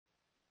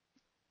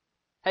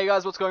Hey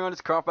guys, what's going on?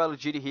 It's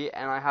CraftBattleDuty here,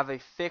 and I have a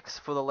fix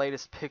for the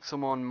latest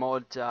Pixelmon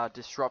mod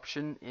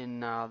disruption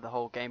in the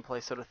whole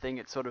gameplay sort of thing.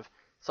 It sort of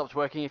stopped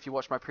working if you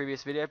watched my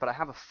previous video, but I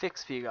have a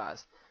fix for you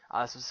guys.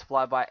 This was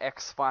supplied by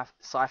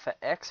Cypher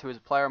X, who is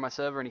a player on my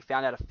server, and he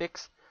found out a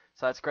fix.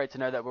 So it's great to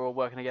know that we're all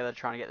working together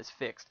trying to get this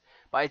fixed.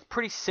 But it's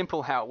pretty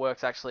simple how it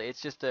works actually.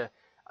 It's just a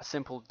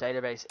simple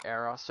database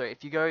error. So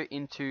if you go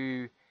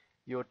into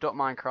your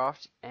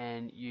 .minecraft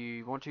and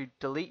you want to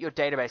delete your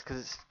database,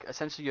 because it's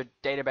essentially your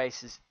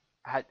database is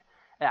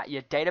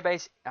your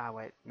database.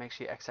 Wait, make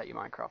sure you exit your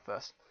Minecraft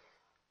first,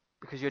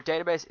 because your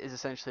database is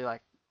essentially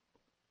like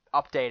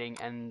updating,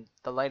 and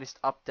the latest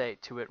update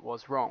to it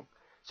was wrong.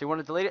 So you want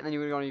to delete it, and then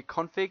you go to your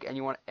config, and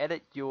you want to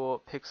edit your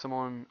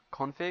Pixelmon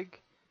config.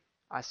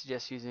 I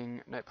suggest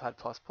using Notepad++,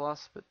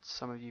 but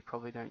some of you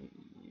probably don't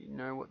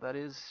know what that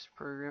is.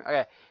 Program.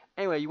 Okay.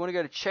 Anyway, you want to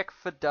go to check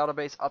for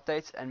database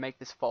updates and make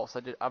this false.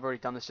 I've already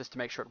done this just to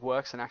make sure it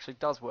works and actually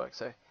does work.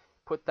 So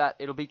put that.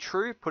 It'll be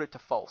true. Put it to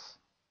false.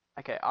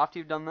 Okay. After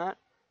you've done that,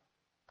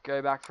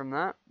 go back from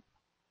that,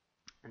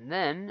 and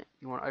then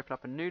you want to open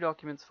up a new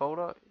documents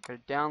folder, go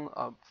down,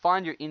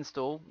 find your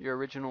install, your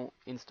original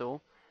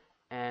install,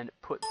 and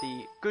put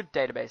the good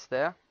database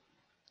there.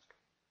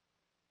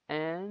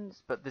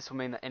 But this will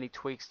mean that any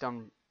tweaks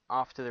done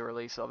after the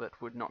release of it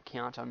would not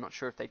count. I'm not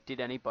sure if they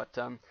did any, but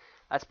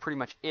that's pretty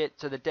much it.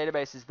 So the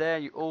database is there,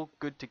 you're all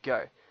good to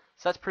go.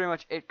 So that's pretty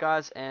much it,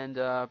 guys, and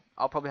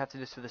I'll probably have to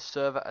do this for the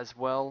server as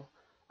well.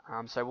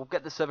 So we'll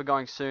get the server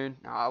going soon.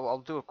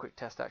 I'll do a quick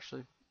test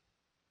actually,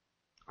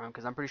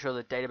 because I'm pretty sure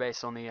the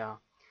database on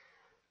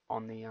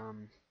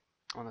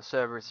the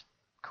server is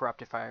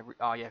corrupt. If I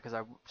because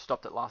I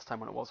stopped it last time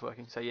when it was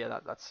working. So yeah,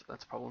 that's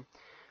a problem.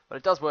 But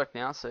it does work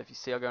now. So if you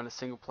see, I'll go into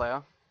single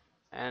player,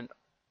 and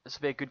this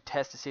will be a good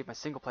test to see if my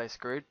single player is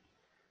screwed.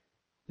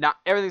 Now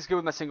everything's good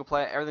with my single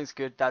player. Everything's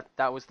good.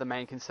 That was the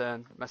main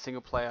concern. My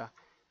single player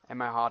and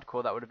my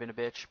hardcore, that would have been a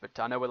bitch. But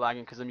I know we're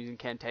lagging because I'm using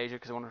Camtasia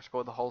because I want to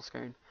record the whole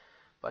screen.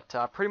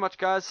 But pretty much,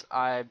 guys,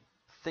 I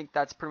think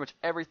that's pretty much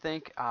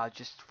everything.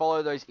 Just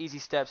follow those easy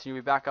steps and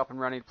you'll be back up and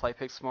running to play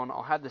Pixelmon.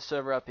 I'll have the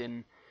server up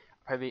in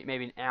probably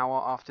maybe an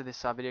hour after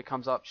this video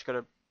comes up. Just got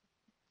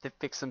to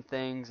fix some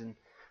things and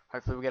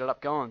hopefully we'll get it up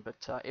going.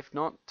 But if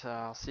not,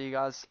 I'll see you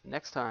guys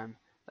next time.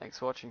 Thanks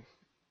for watching.